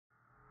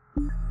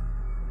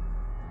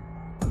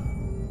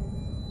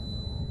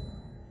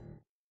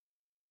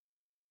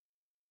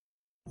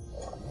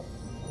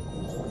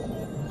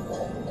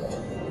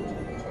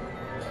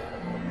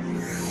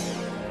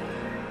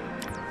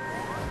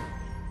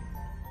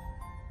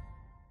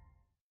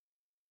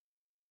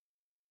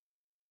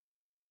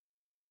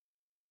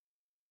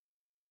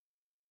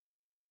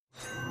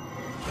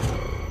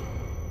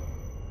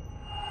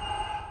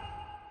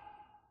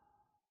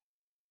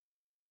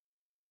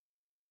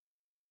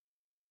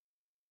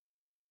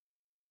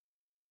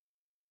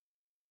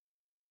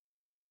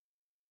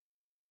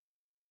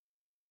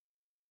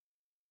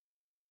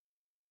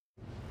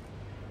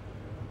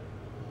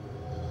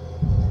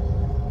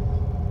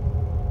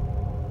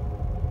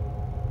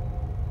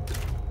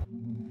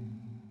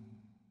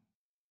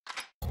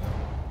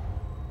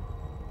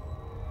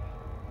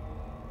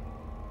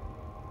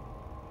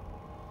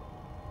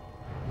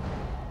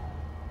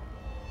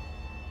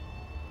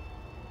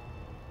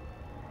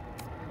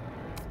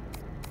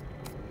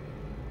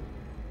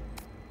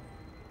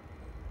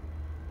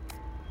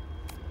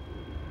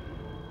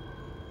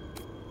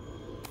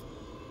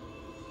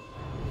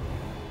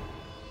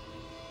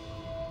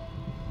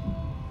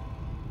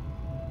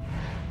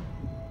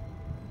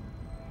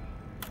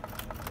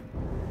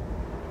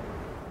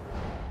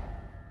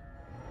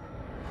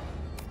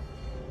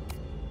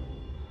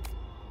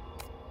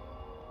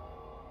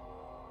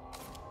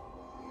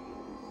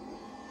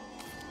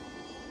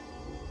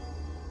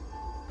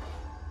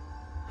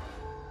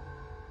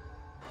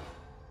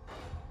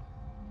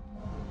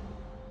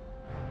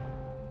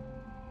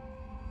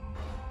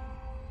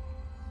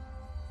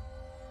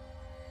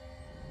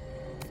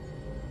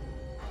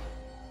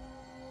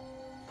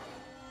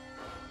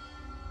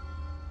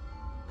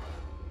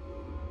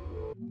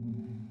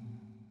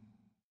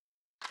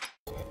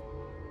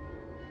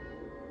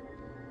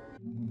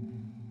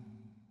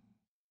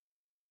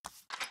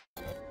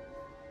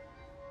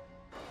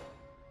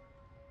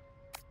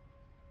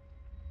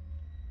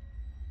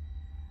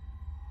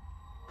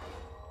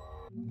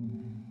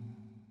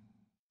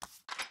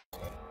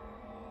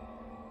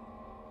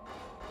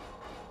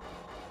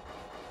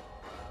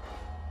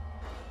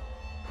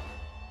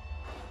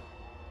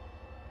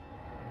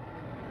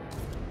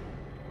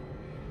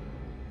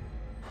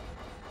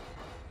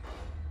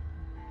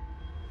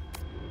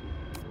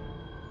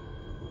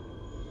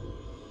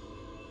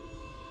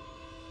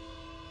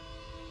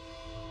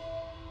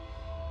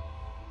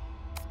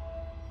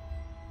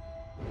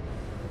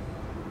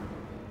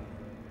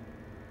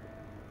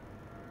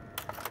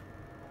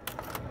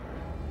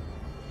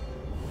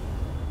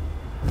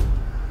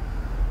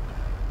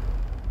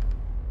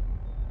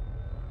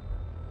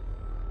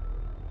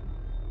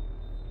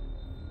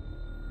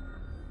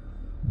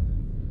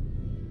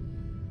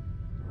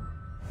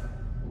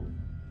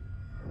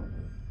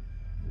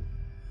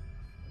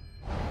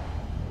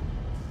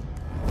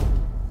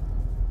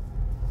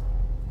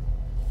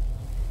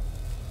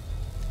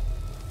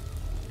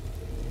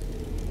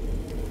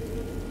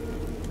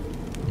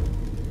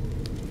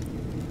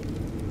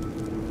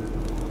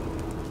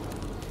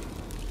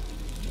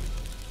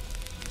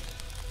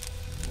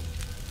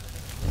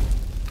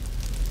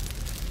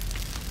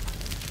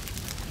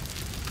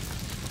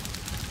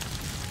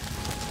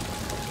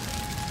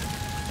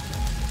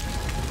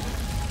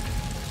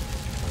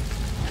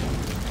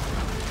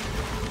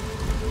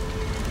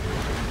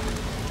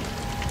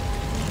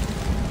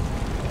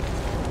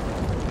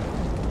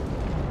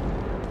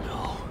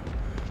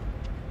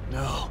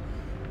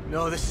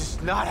No, this is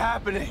not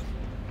happening.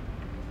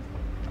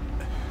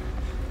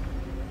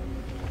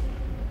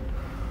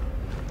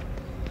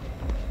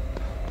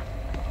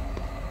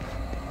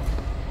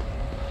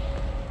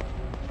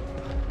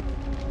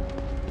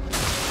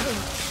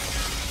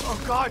 Oh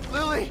God,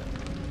 Lily!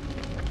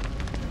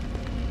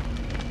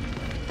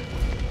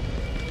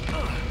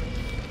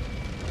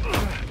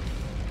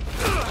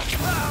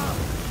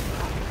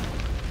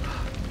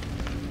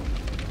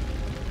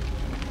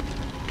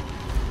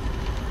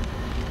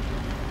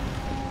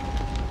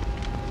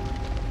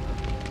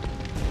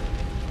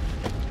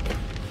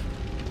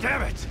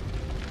 Damn it!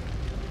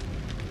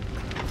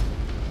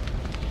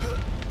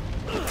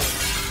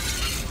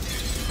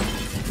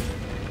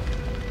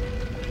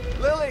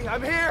 Lily,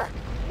 I'm here!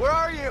 Where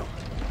are you?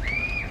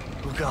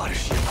 Oh God, is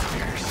she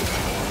upstairs?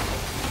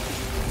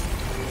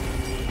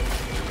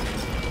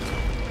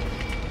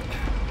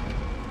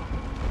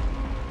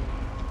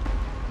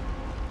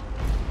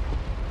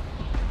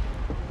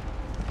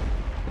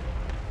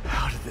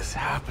 How did this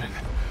happen?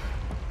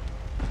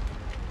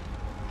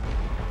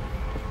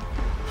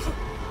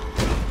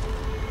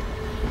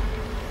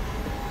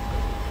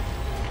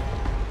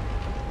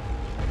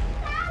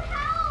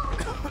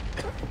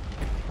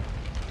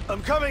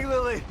 I'm coming,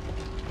 Lily!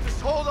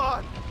 Just hold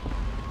on!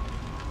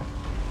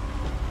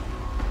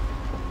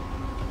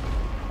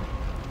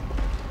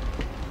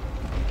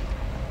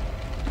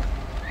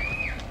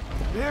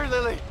 I'm here,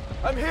 Lily!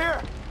 I'm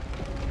here!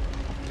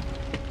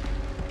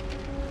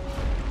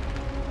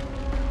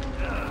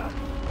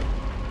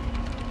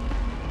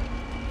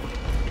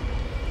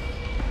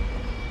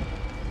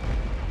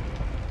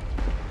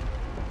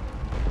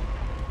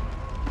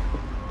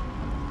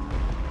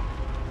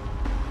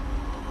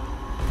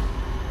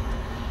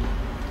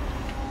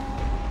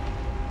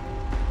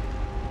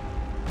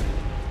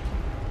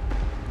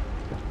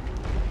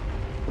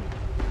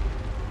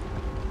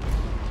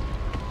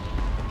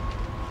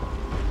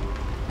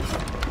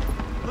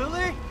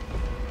 Lily?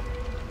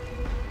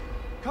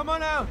 Come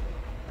on out!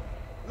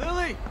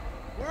 Lily!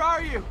 Where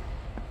are you?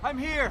 I'm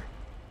here!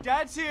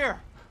 Dad's here!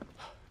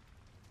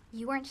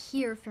 You weren't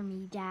here for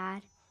me,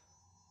 Dad.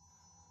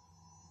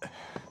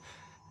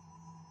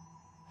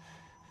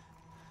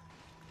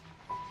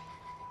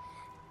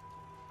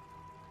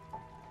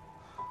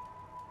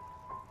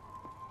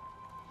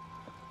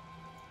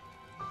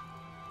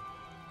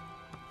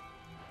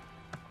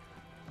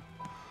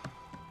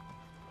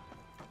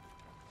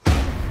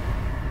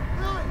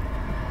 Lily!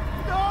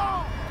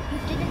 No! You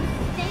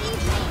didn't save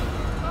me!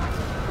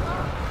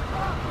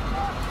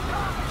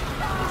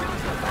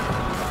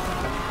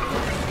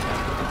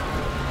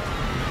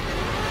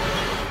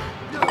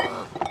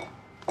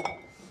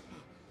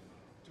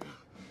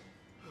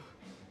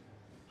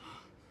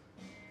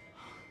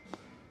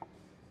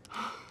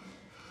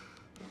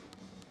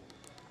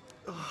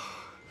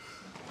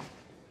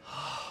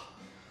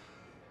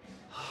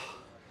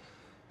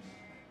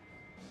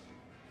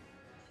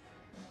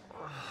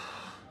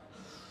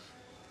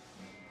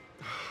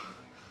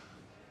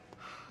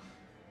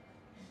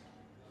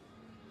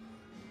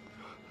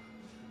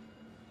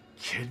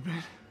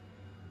 Kidman?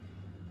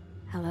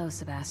 Hello,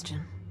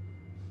 Sebastian.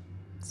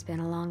 It's been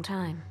a long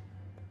time.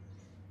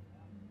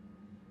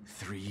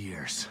 3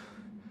 years.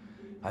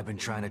 I've been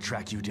trying to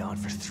track you down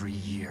for 3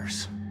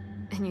 years.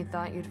 And you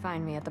thought you'd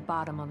find me at the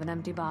bottom of an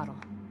empty bottle.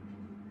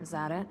 Is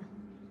that it?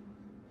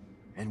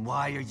 And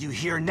why are you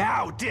here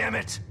now, damn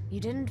it? You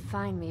didn't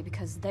find me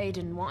because they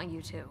didn't want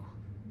you to.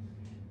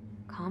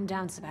 Calm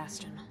down,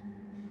 Sebastian.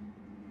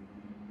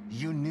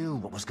 You knew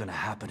what was gonna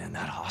happen in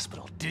that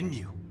hospital, didn't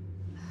you?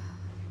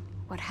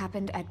 What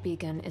happened at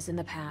Beacon is in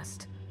the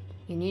past.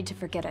 You need to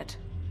forget it.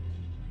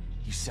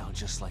 You sound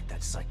just like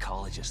that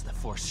psychologist the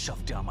Force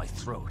shoved down my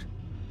throat.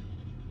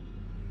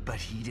 But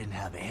he didn't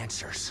have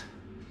answers.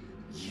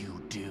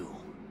 You do.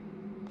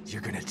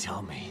 You're gonna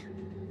tell me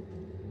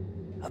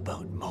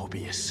about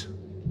Mobius.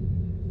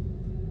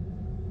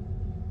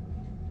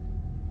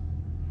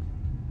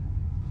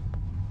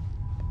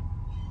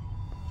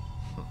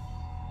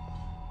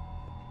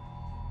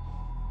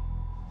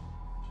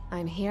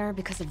 I'm here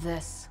because of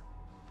this.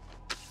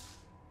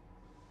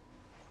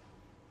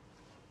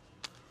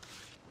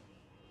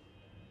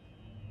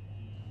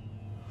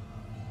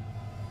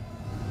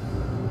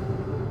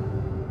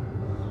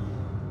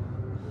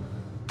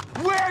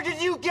 Where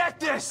did you get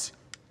this?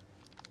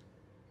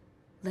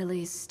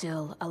 Lily's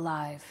still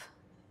alive.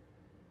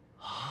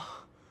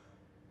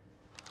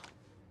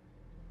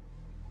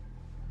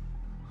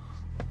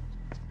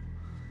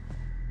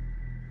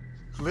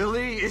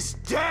 Lily is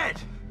dead!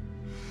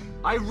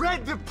 I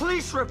read the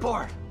police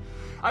report!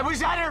 I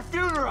was at her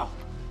funeral!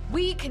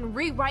 We can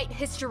rewrite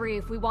history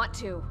if we want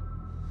to.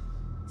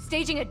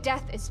 Staging a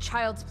death is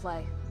child's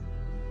play.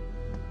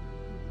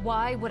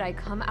 Why would I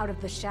come out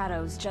of the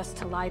shadows just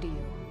to lie to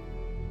you?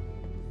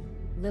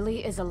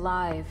 Lily is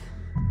alive,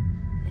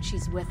 and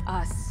she's with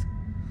us.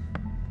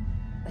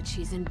 But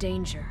she's in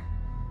danger.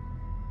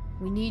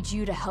 We need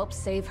you to help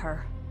save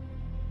her.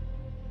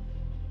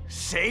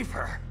 Save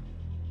her?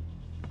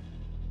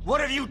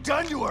 What have you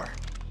done to her?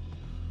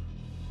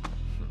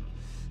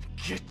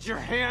 Get your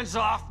hands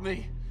off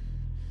me!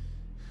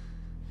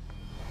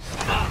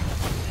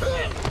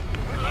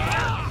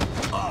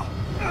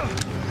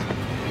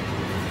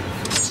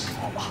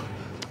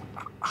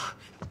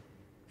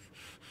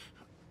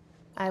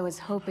 I was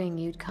hoping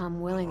you'd come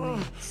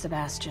willingly,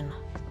 Sebastian.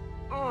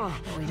 But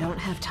we don't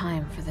have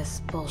time for this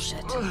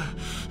bullshit.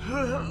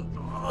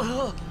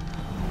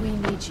 We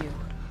need you.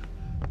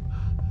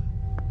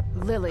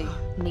 Lily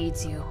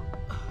needs you.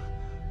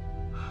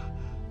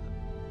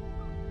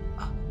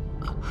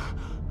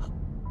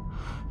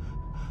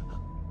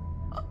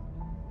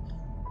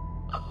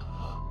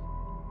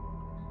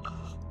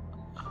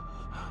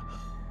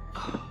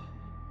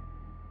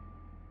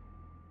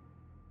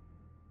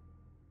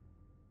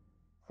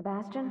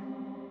 Sebastian?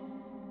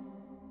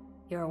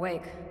 You're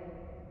awake.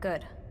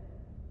 Good.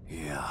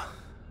 Yeah,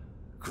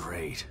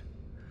 great.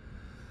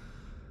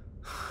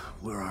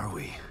 Where are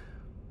we?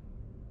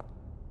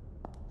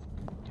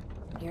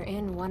 You're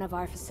in one of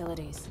our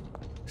facilities.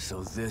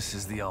 So this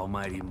is the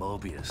almighty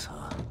Mobius,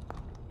 huh?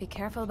 Be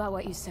careful about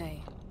what you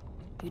say.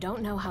 You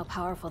don't know how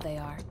powerful they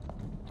are.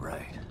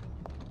 Right.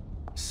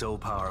 So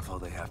powerful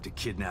they have to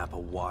kidnap a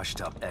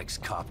washed-up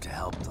ex-cop to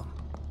help them.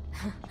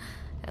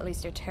 At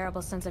least your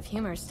terrible sense of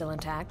humor is still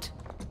intact.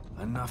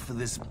 Enough of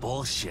this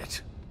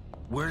bullshit.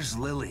 Where's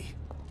Lily?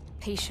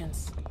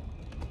 Patience.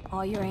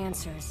 All your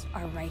answers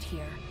are right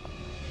here.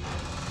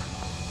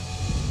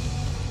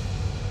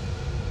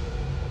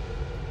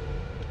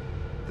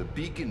 The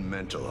Beacon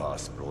Mental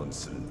Hospital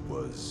incident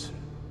was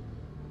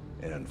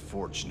an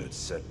unfortunate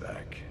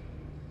setback.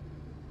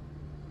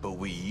 But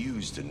we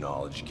used the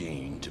knowledge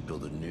gained to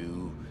build a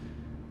new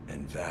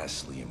and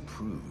vastly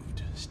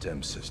improved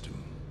STEM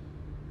system.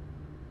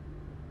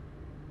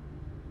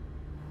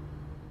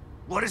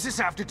 What does this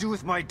have to do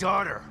with my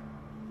daughter?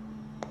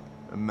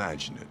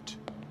 Imagine it.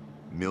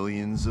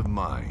 Millions of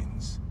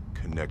minds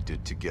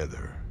connected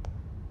together.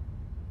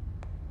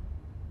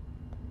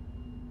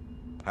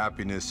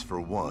 Happiness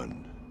for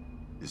one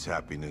is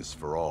happiness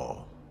for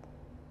all.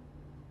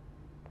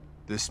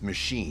 This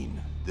machine,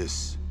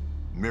 this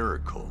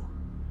miracle,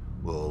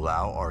 will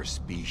allow our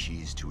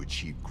species to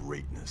achieve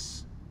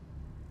greatness.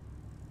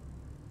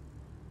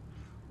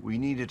 We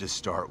needed to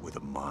start with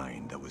a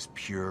mind that was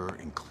pure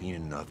and clean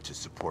enough to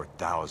support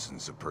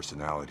thousands of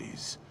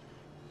personalities.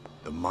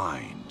 The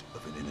mind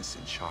of an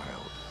innocent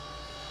child.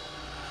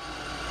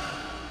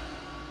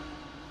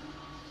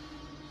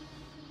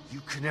 You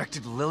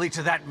connected Lily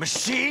to that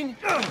machine?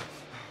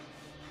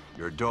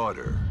 Your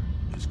daughter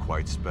is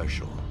quite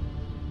special.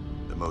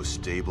 The most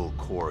stable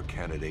core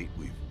candidate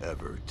we've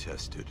ever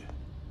tested.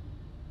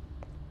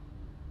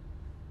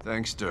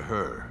 Thanks to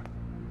her,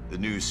 the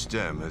new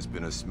STEM has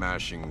been a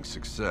smashing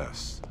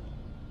success.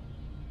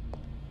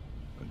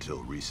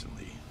 Until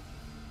recently.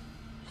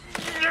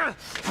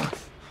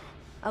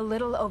 A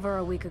little over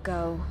a week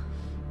ago,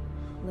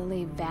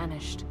 Lily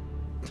vanished.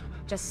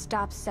 Just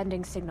stopped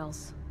sending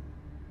signals.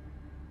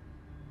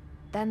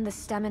 Then the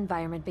STEM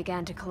environment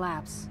began to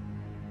collapse.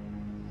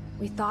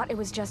 We thought it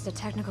was just a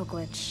technical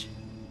glitch,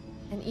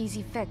 an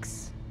easy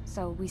fix,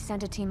 so we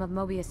sent a team of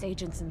Mobius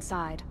agents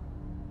inside.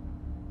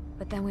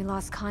 But then we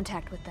lost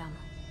contact with them,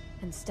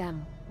 and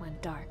STEM went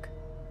dark.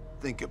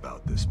 Think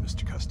about this,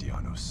 Mr.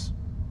 Castellanos.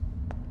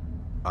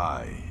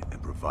 I am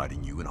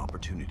providing you an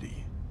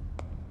opportunity.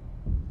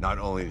 Not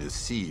only to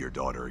see your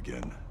daughter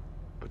again,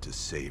 but to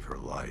save her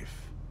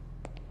life.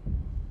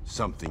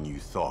 Something you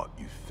thought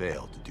you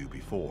failed to do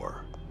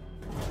before.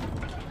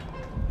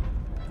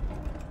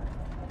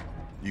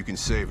 You can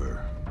save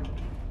her,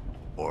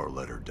 or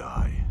let her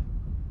die.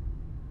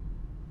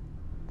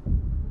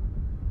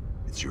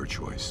 It's your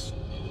choice.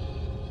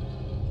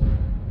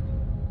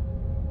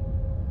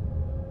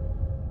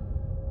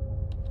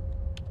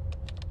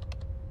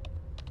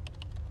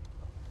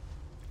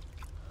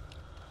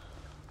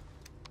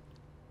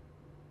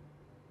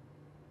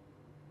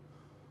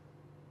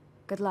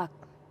 Good luck,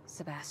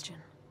 Sebastian.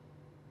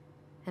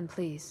 And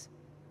please,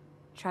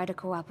 try to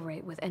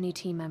cooperate with any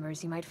team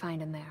members you might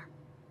find in there.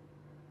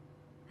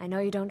 I know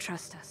you don't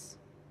trust us,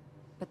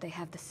 but they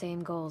have the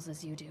same goals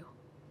as you do.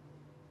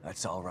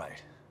 That's all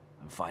right.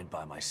 I'm fine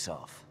by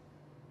myself.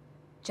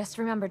 Just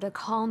remember to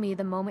call me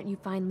the moment you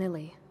find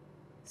Lily,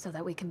 so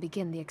that we can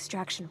begin the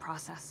extraction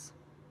process.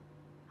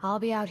 I'll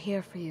be out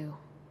here for you.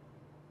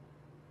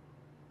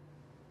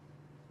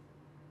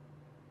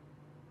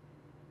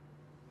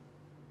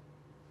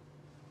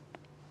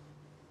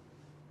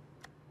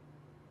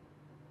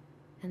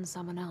 And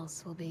someone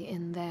else will be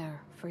in there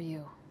for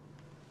you.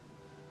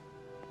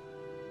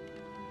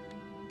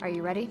 Are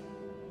you ready?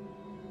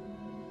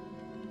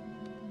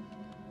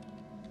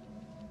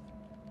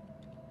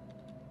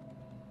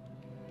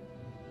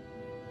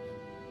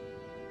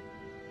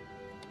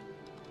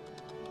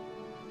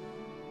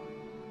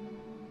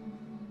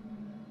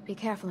 Be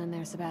careful in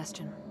there,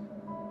 Sebastian.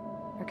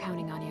 We're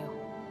counting on you.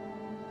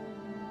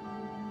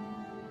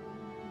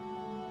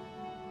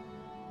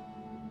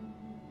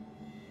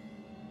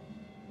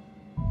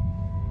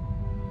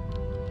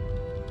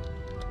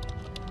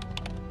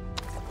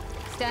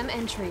 STEM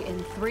entry in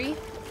 3,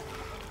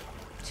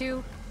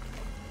 2,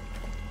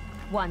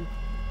 1.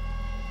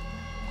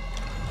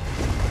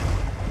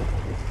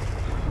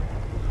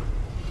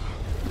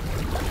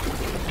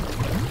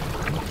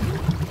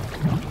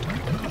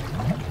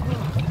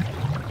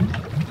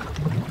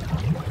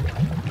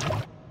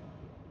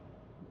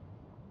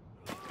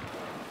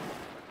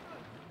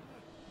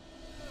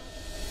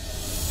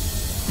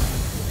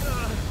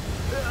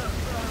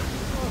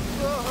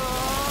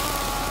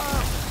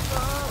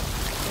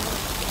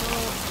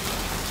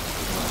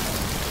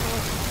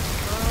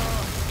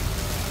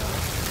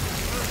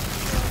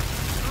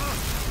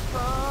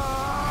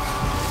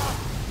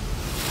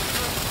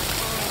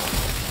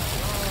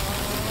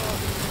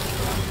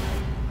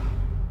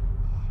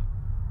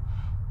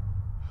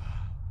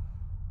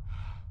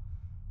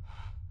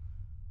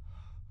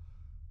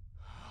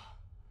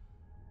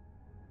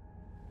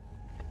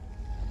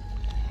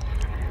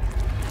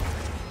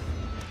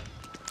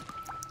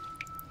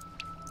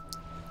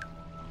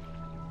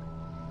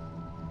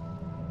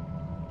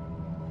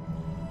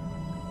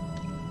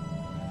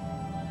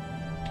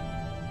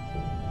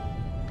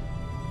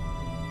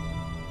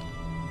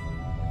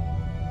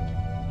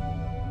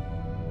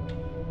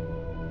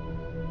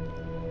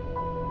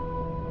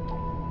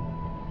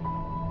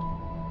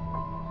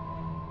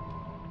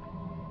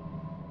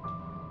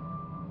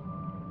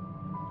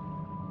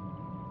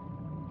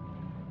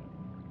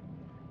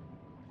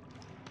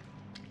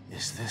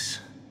 Is this...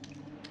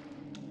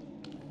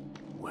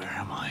 Where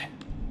am I?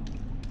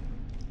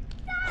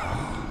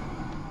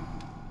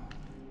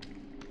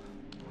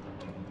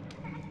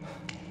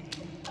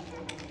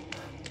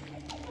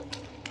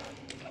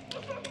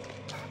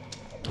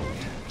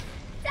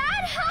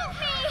 Dad, help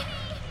me!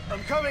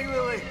 I'm coming,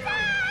 Lily!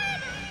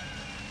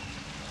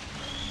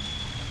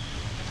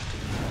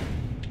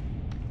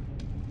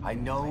 I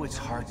know it's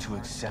hard to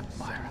accept,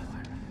 Myra,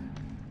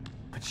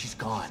 but she's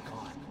gone.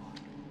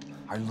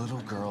 Our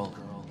little girl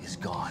is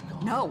gone.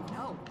 No.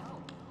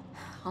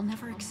 I'll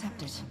never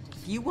accept it.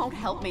 If you won't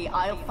help me,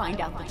 I'll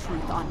find out the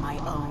truth on my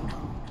own.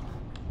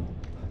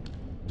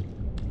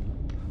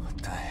 What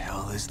the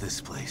hell is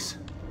this place?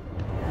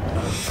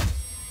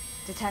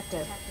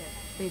 Detective,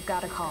 we've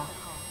got a call.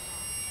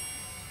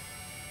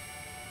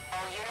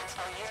 All units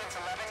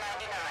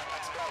 1199.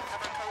 Exploit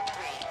cover code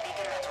 3.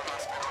 Beacon Mental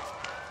Hospital.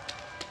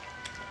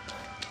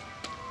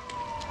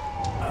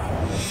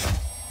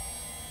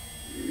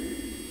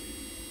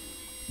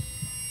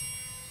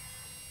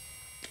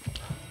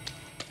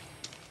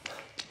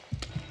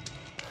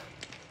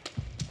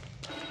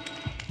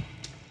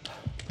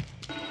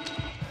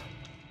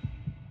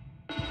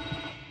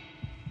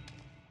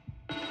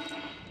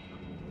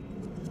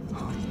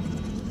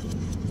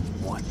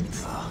 What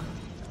the...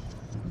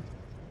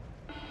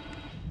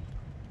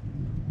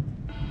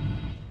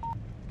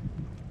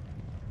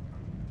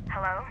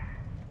 Hello?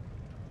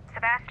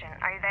 Sebastian,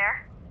 are you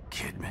there?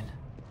 Kidman?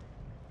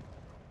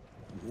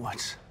 What?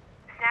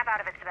 Snap out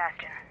of it,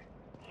 Sebastian.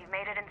 You've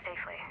made it in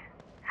safely.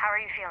 How are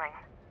you feeling?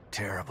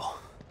 Terrible.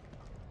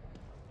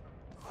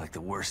 Like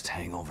the worst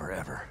hangover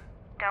ever.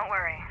 Don't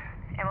worry.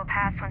 It will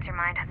pass once your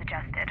mind has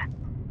adjusted.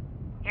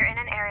 You're in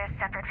an area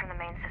separate from the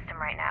main system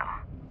right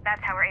now.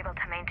 That's how we're able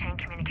to maintain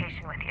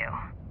communication with you.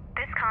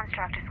 This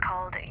construct is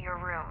called your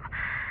room.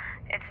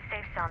 It's a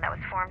safe zone that was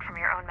formed from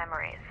your own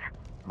memories.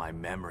 My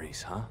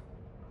memories, huh?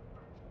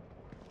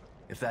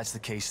 If that's the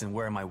case, then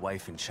where are my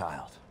wife and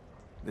child?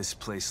 This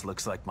place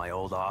looks like my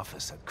old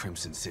office at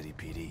Crimson City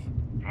PD.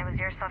 It was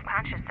your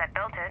subconscious that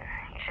built it.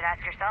 You should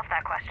ask yourself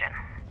that question.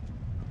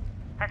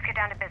 Let's get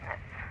down to business.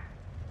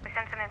 We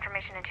sent some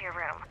information into your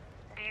room.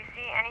 Do you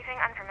see anything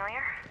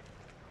unfamiliar?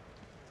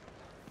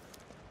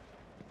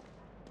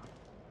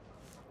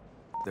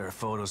 There are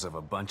photos of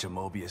a bunch of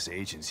Mobius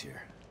agents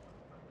here.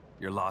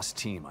 Your lost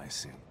team, I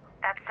assume.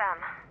 That's them.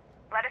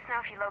 Let us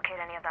know if you locate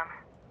any of them.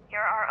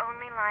 You're our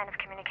only line of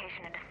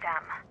communication into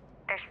STEM.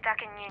 They're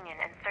stuck in Union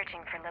and searching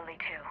for Lily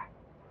too.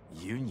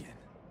 Union?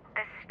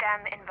 This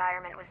STEM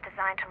environment was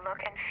designed to look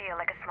and feel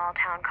like a small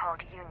town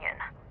called Union.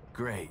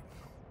 Great.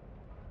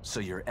 So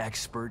your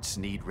experts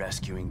need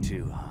rescuing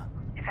too, huh?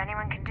 If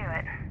anyone can do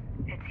it,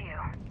 it's you.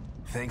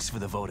 Thanks for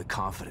the vote of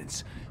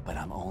confidence, but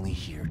I'm only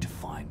here to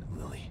find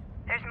Lily.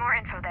 There's more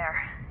info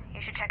there.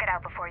 You should check it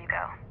out before you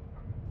go.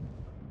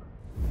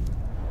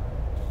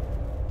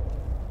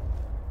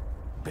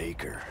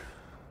 Baker.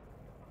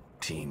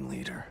 Team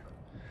leader.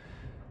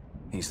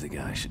 He's the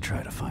guy I should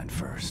try to find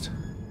first.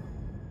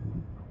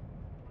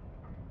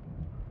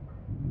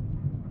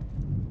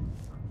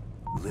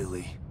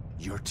 Lily,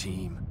 your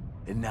team,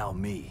 and now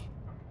me.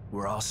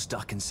 We're all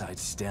stuck inside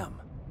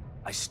STEM.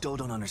 I still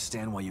don't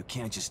understand why you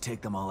can't just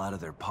take them all out of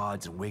their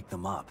pods and wake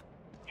them up.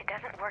 It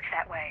doesn't work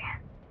that way.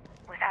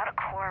 Without a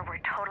core,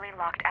 we're totally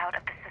locked out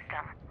of the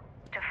system.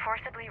 To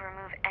forcibly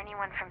remove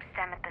anyone from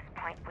STEM at this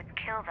point would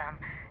kill them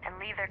and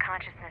leave their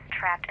consciousness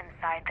trapped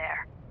inside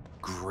there.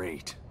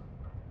 Great.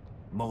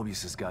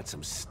 Mobius has got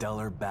some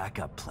stellar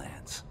backup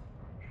plans.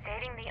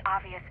 Stating the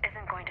obvious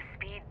isn't going to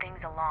speed things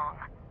along.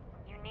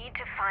 You need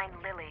to find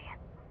Lily.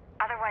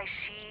 Otherwise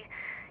she,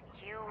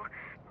 you,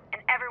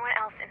 and everyone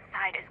else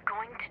inside is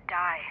going to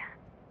die.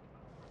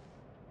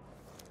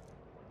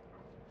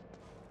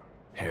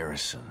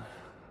 Harrison.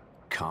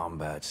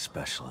 Combat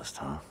specialist,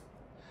 huh?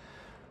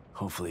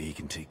 Hopefully he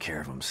can take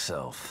care of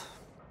himself.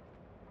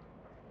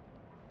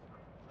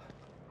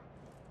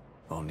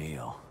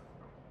 O'Neill.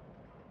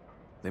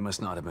 They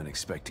must not have been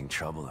expecting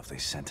trouble if they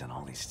sent in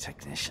all these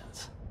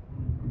technicians.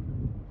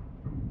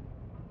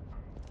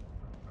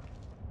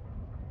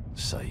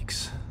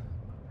 Sykes.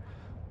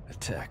 A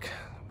tech,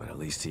 but at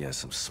least he has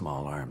some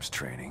small arms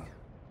training.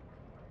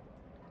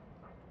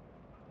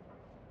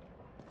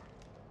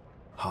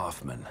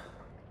 Hoffman.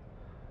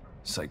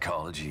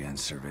 Psychology and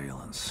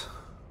surveillance.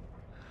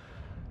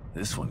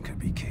 This one could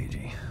be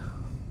cagey.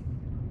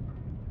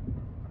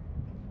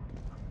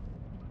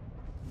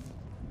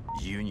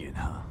 Union,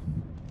 huh?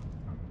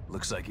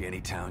 Looks like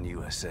Anytown,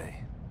 USA.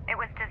 It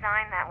was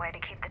designed that way to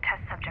keep the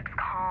test subjects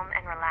calm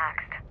and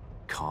relaxed.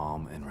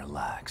 Calm and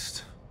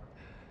relaxed.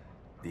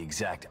 The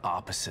exact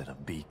opposite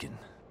of Beacon.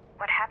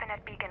 What happened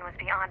at Beacon was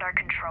beyond our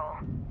control.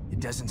 It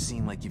doesn't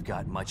seem like you've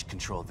got much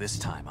control this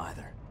time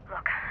either.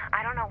 Look,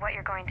 I don't know what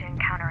you're going to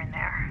encounter in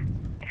there.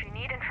 If you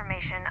need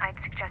information, I'd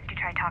suggest you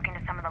try talking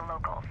to some of the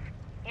locals.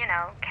 You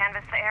know,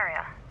 canvass the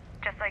area.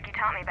 Just like you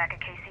taught me back at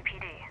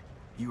KCPD.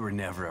 You were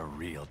never a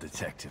real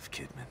detective,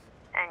 Kidman.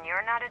 And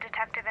you're not a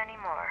detective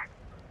anymore.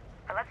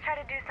 But let's try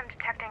to do some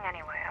detecting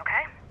anyway,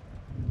 okay?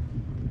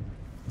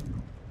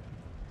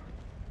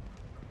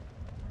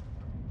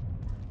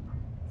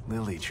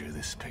 Lily drew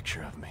this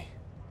picture of me.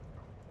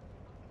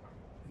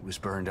 It was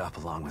burned up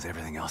along with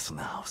everything else in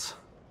the house.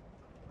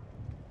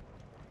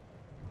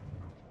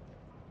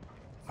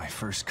 My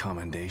first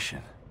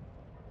commendation.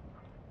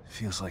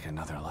 Feels like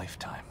another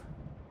lifetime.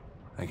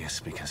 I guess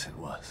because it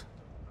was.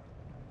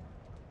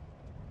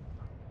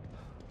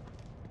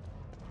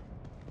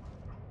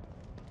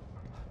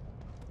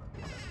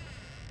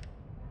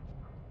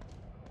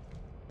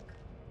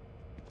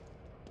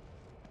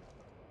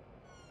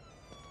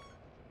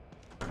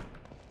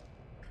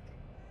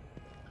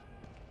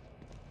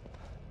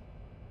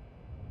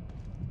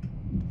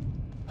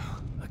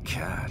 A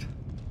cat.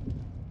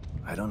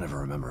 I don't ever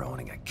remember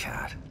owning a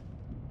cat.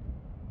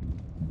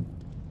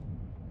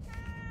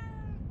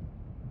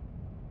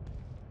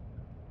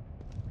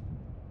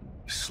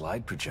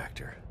 Slide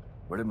projector.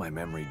 Where did my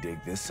memory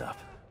dig this up?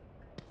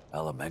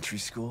 Elementary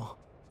school?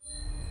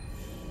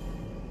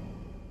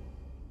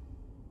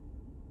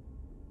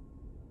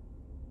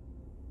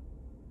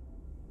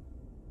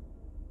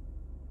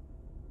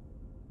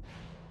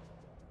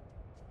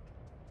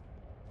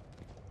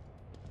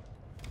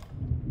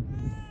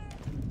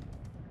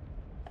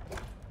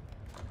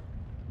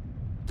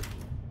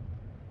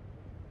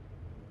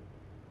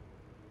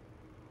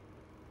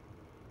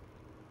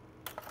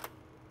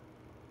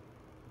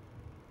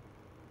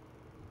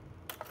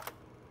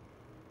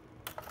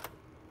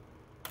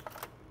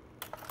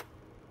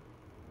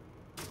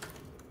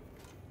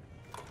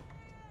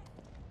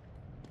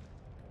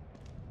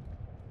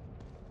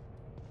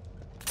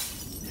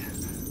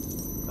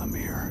 A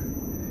mirror.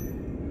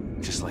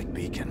 Just like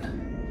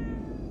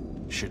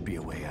Beacon. Should be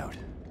a way out.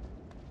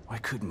 Why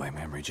couldn't my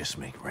memory just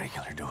make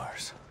regular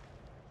doors?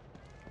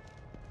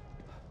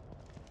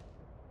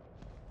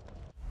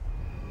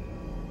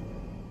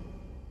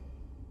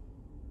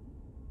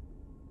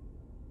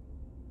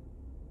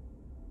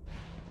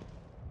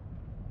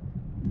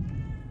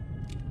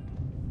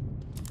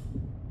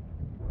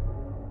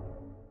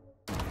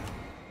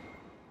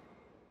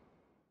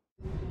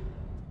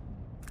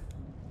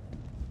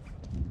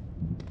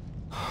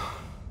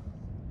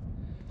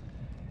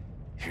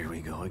 Here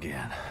we go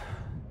again.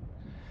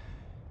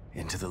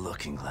 Into the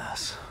looking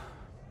glass.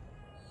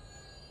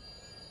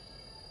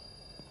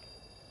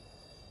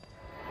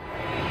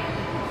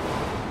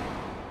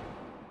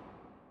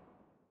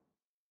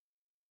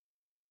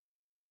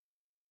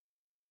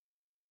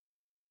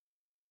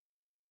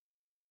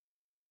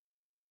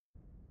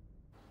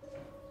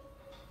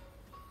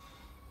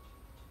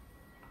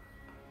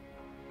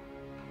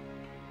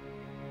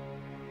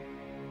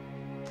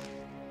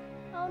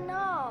 Oh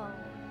no.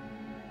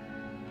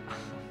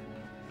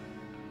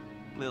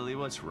 Lily,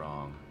 what's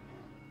wrong?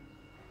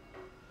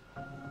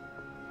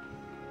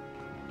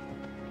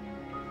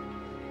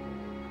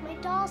 My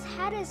doll's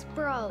head is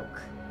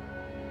broke.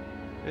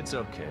 It's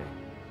okay.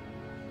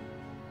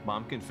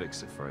 Mom can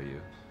fix it for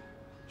you.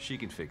 She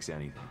can fix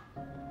anything.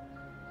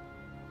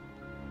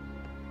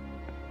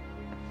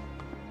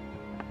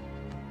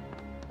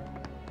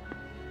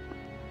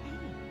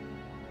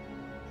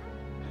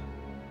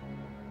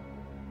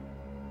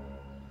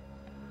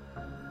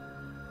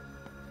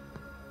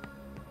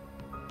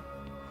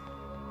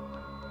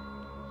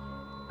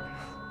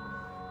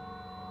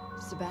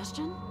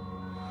 Sebastian?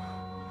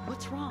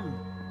 What's wrong?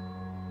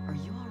 Are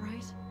you all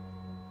right?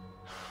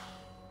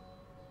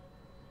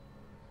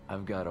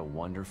 I've got a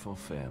wonderful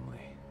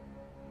family.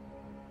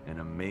 An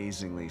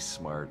amazingly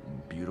smart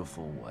and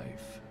beautiful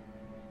wife.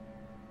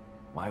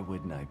 Why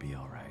wouldn't I be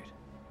all right?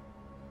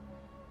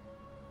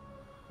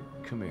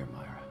 Come here,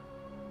 Myra.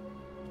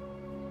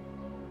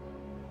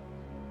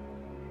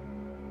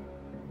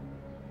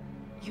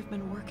 You've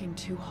been working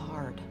too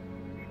hard.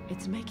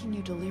 It's making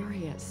you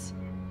delirious.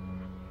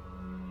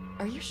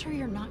 Are you sure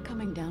you're not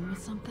coming down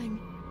with something?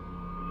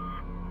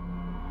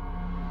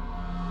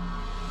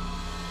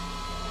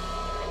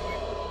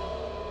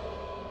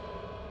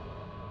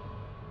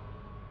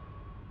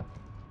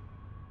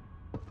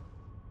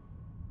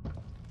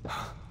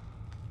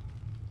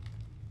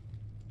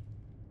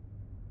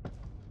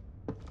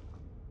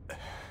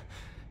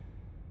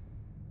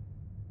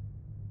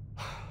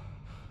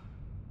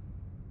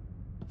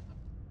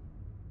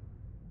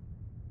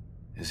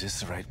 Is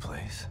this the right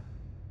place?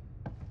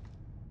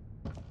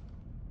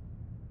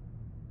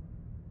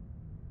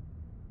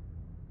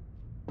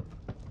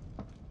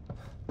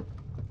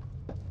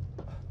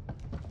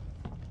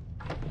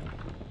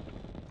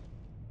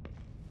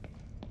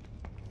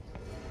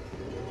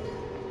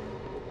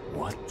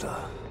 What the?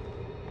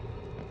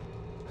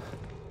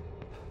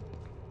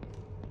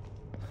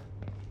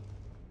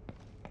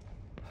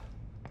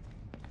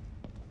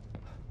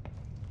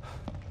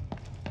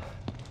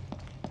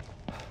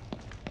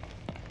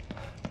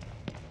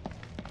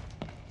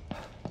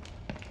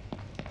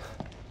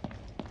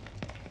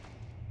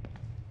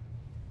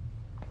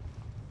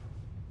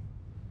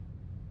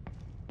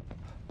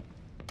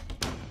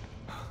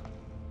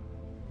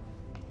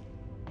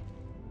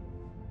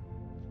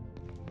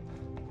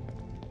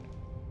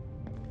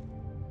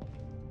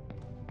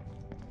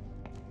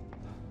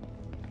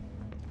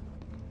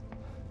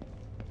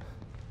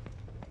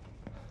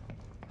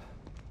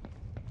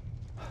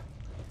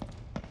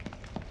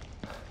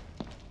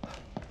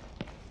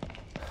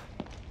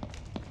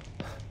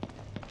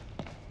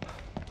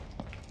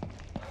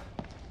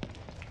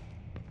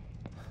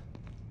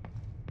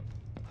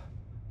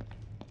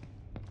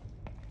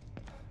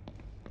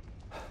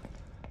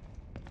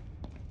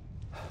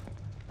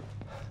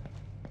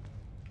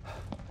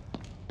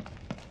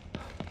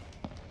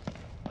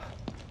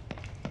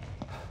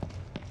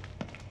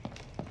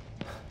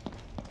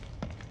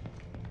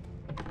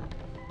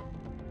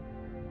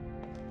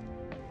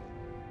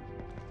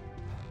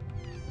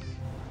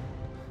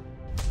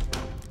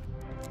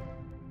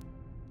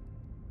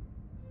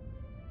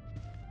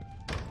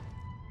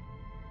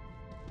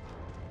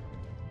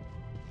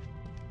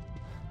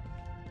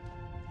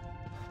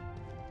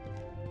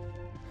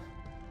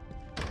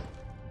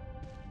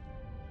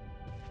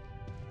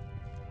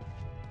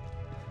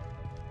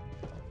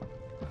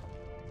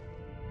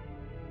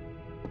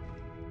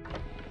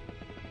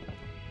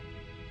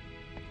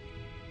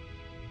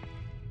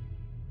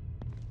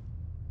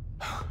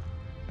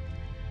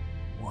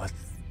 What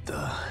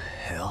the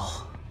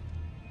hell?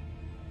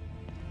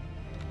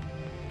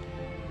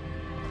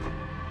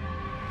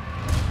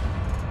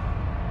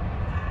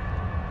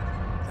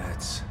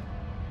 That's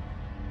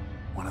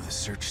one of the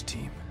search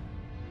team.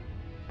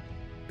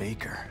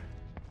 Baker.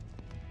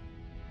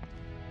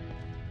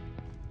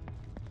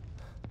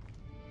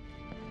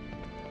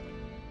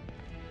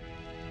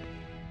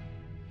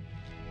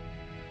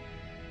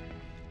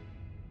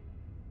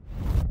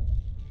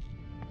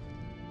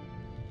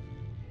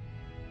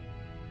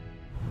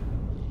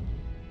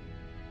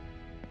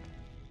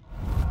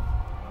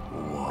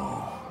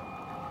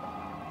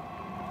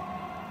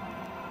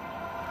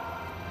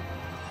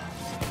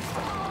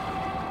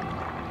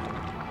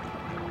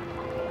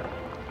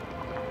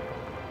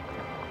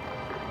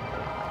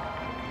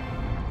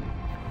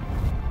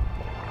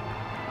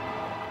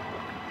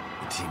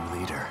 Team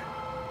leader.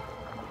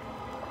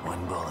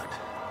 One bullet.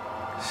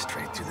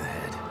 Straight through the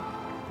head.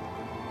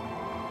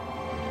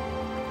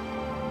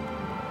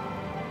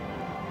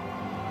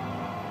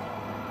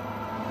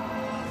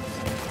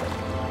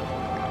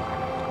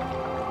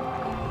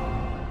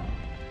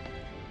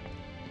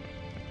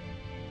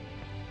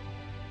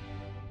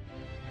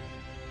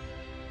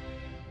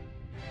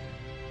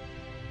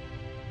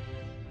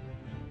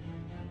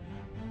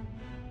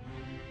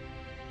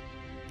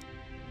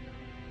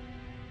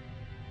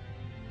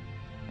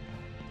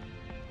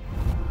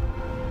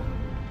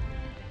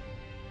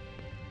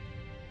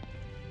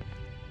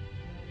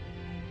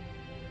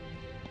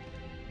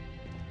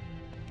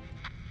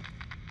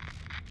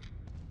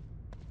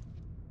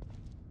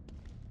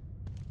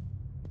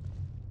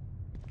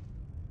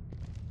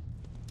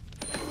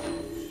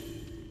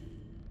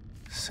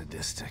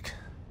 Sadistic.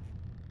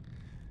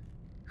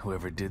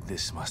 Whoever did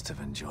this must have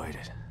enjoyed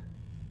it.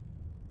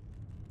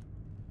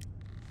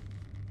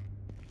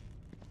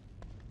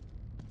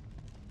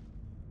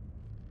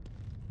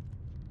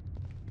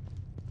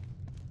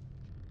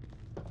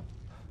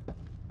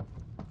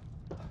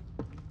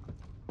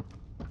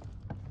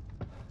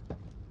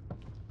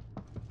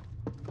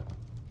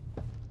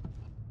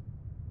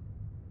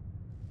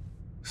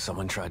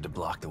 Someone tried to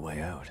block the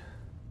way out.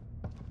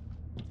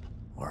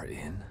 Or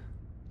in.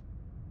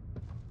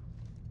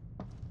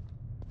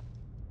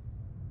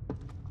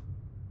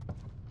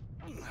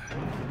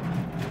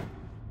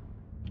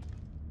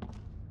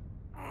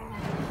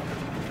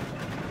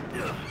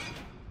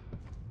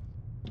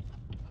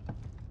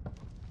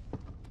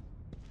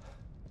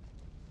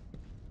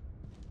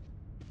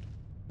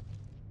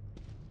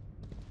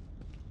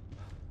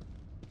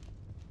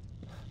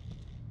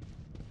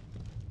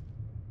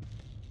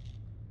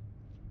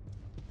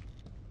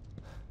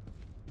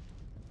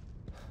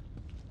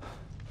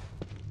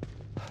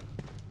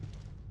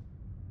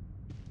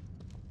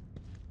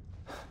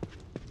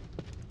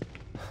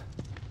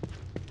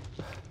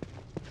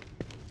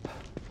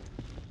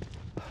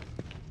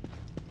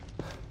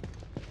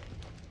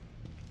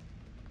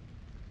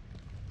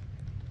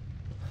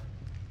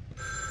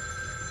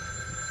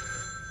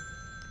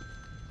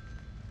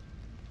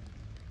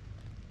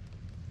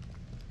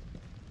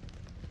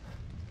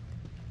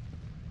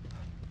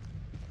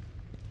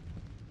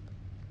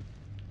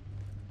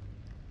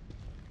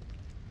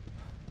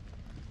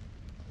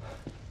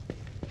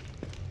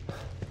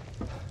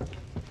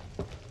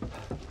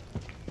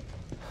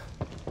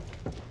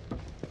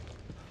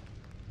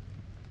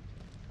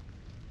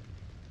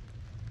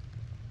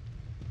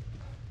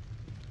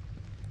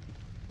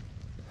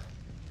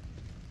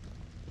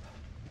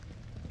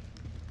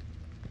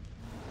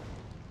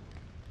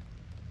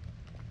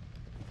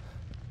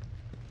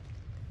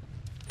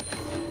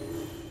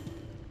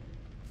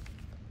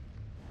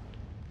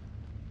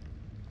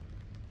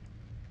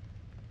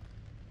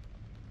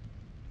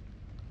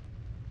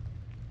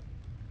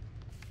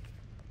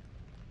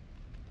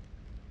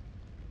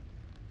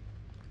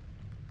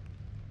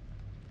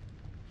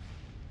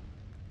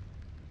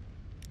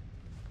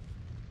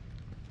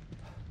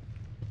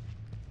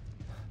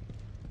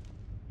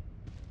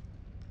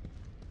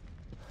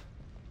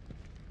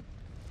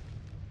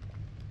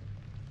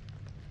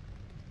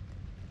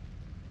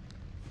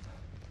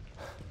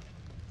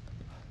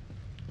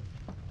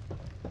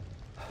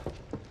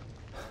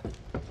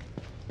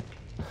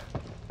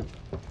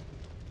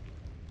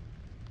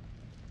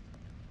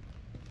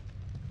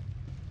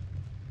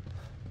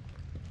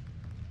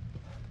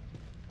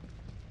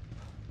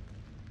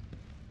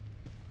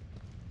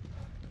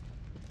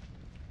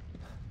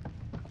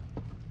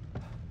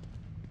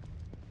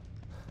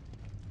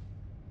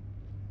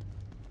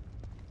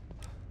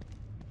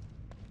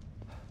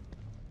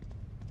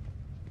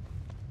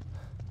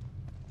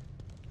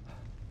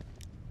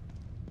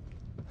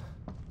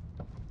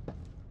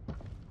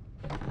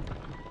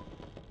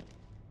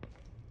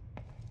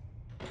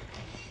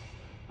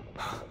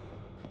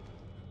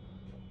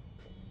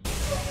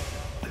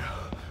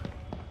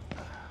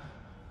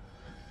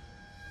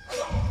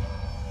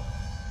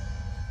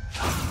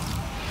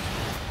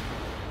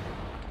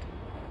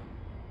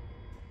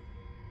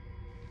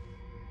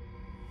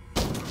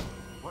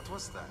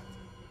 was that?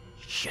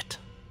 Shit.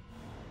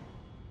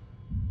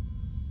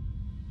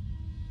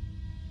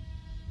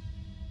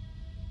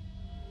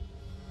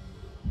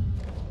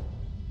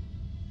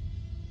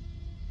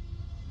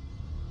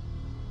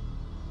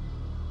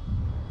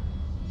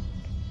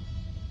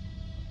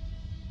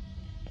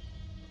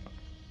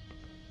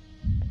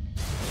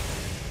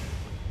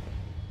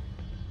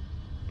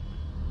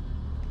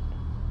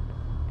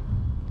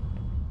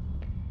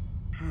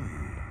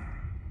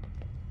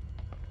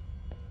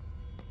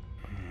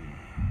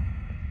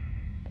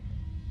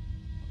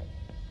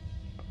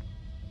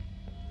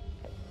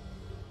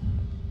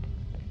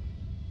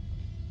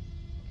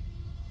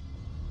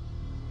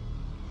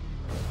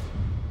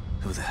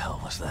 Who the hell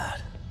was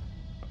that?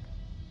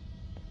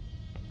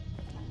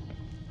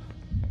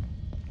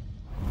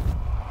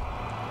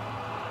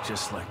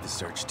 Just like the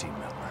search team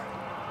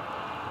member.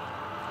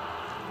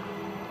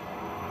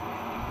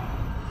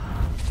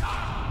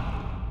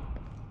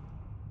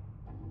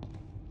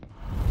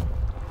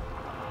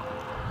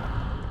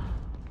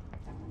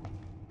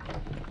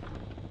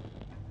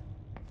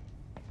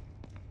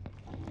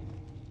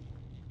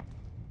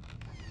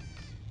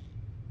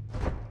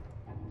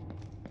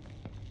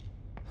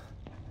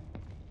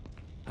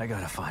 I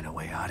gotta find a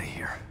way out of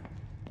here.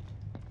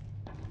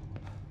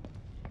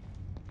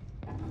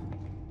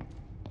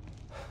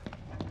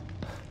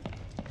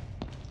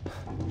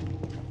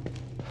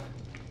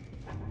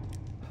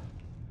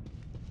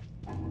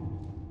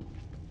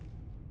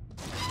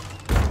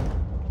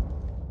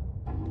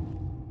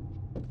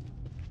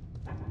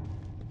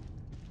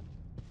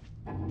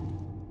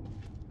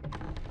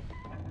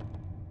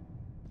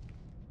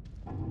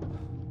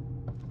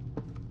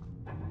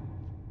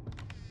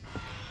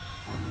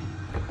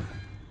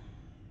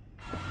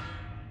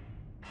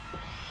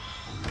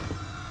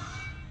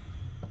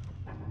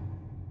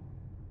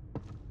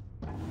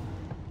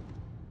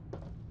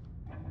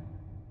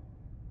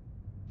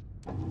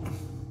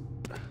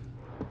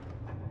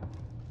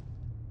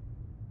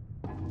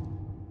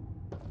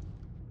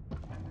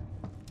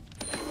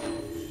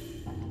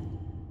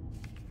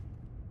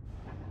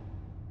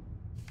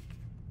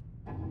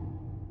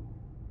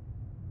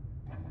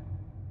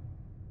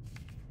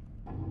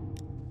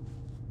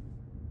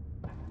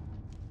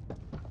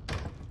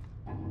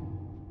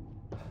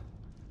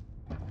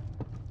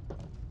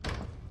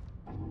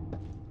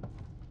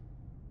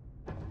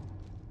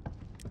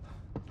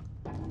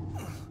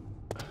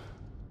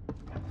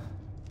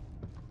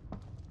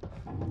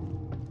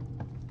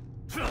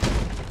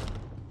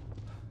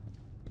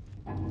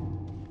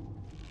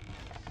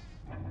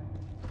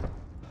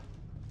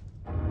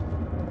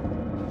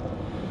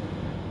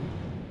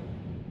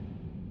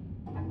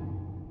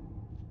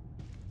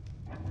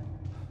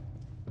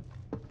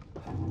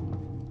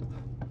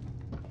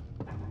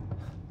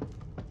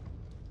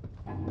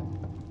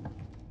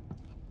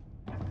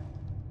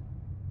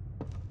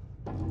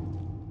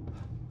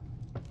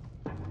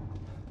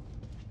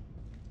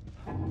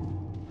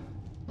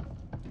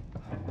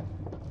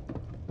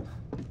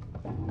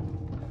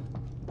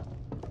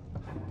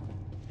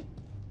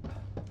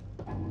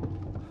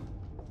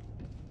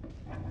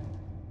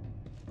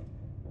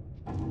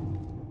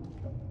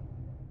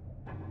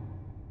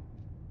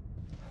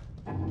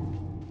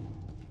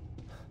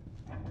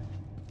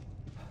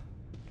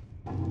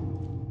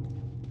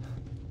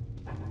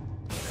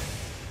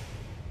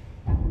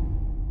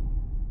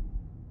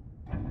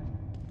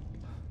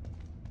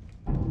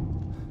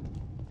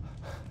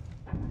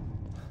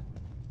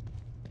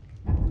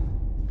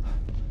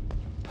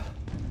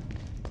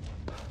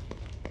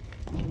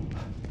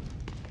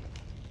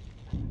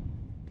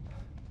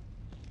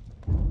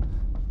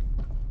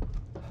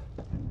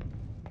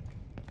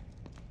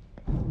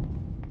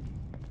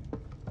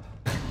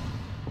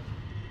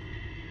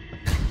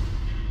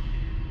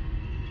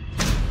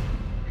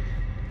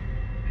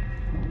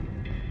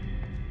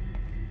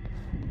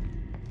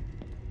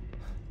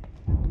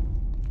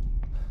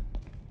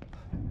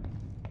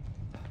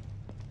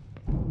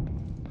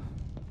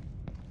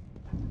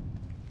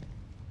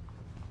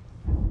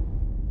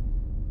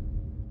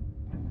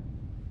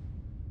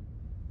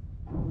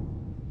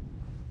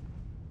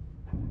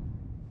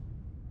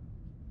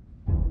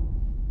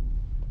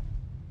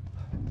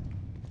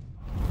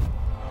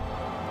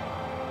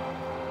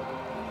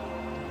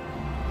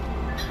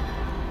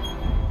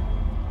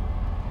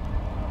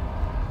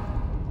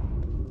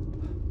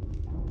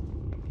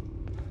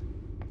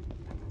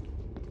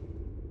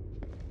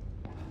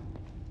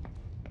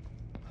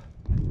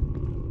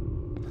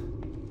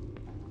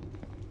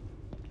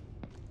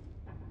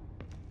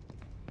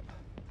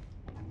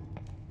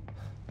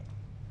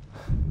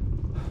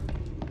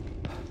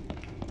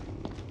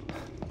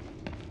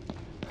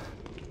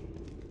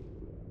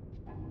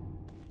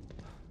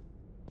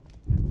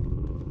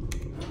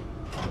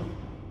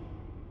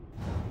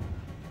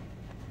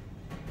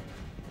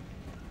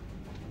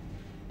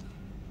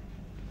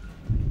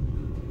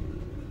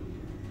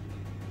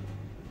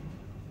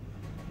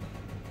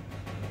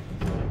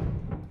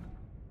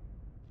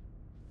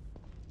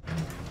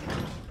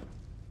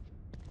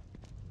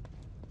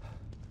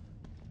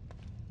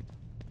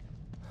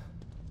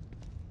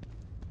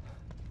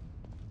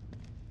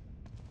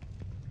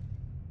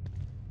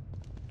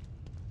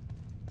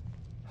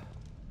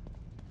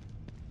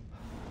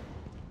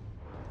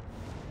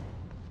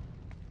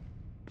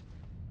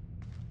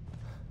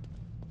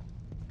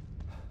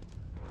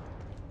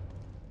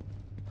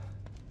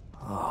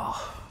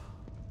 Oh.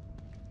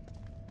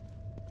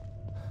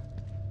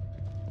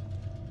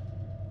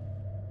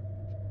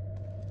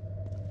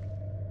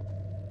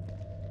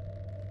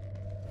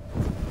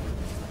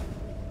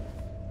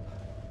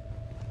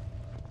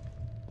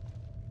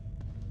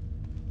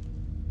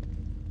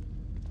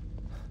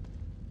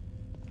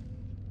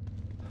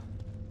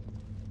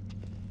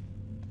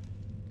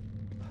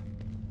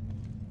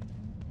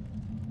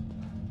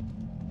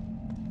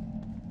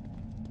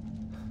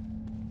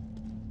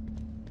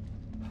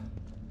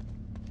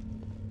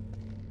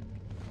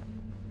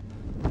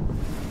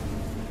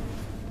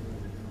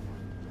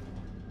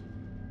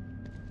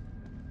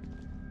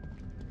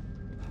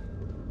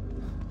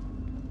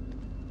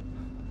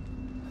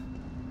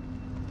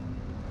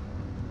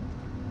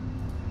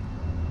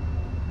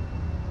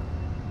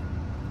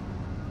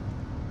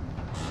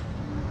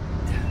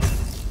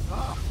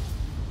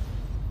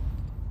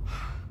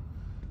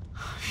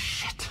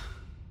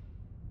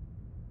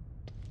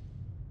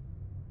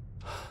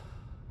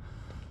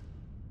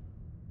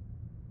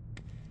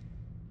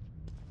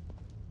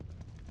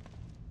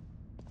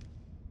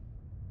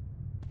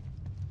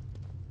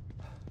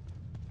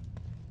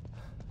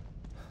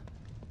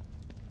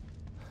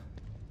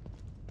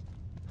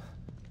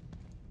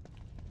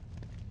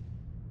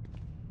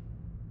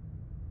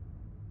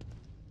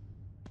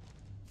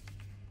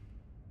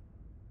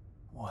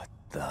 What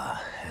the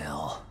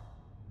hell?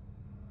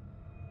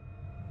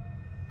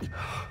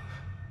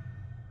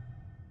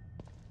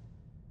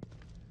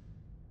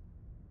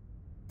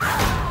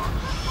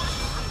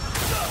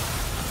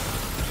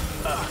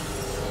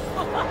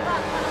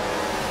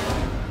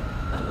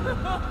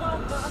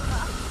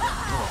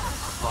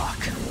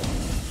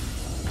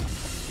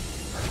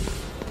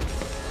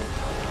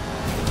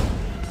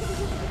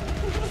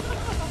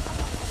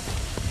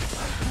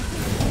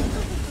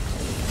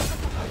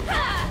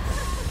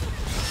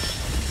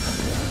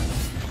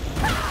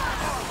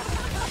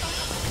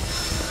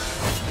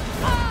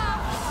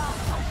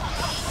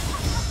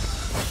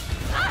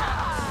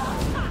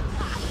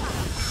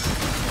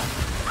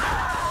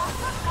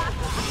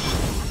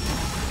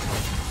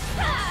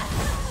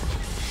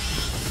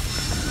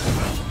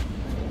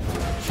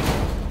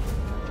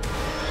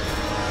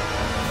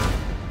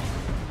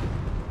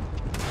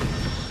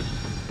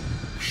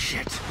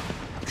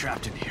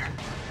 Trapped in here.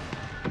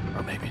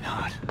 Or maybe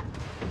not.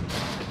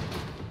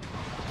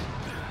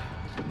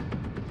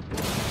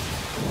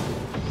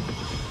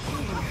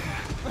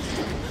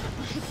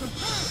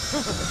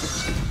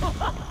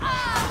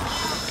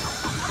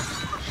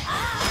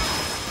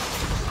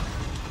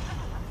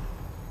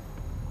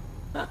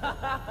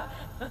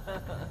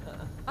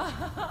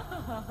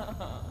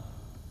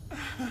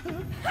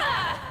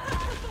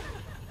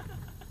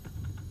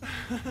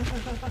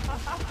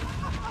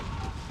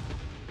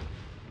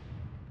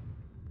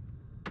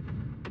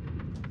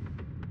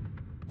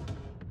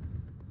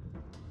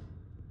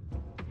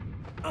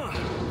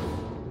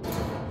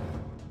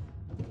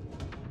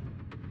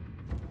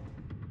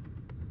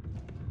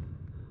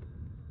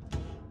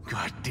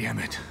 God damn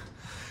it.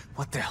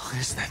 What the hell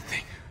is that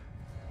thing?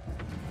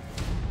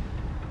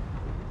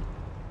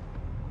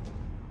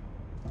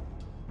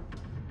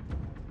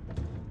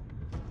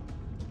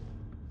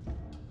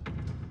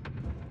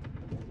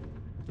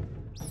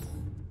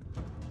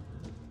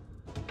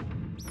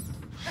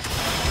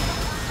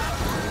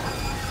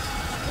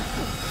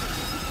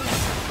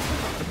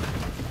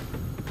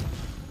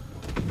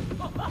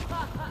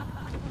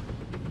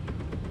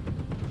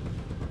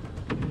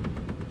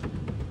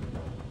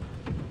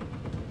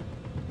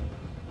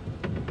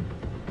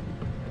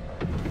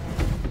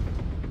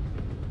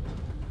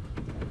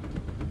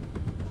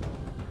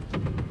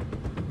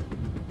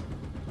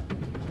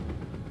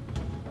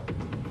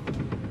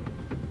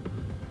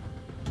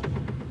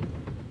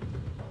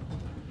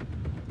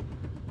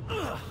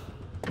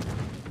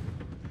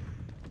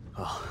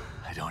 Well,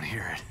 I don't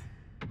hear it.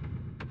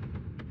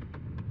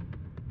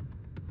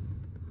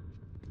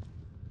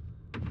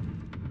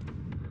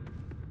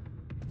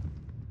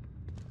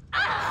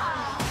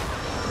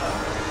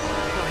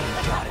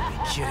 You gotta be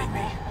kidding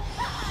me.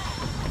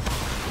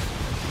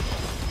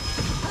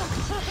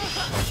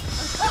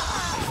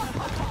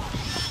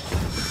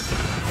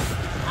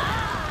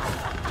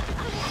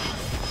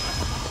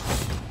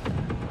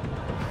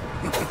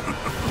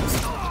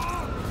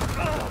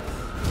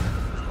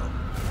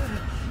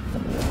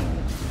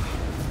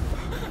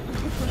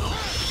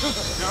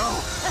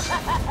 No!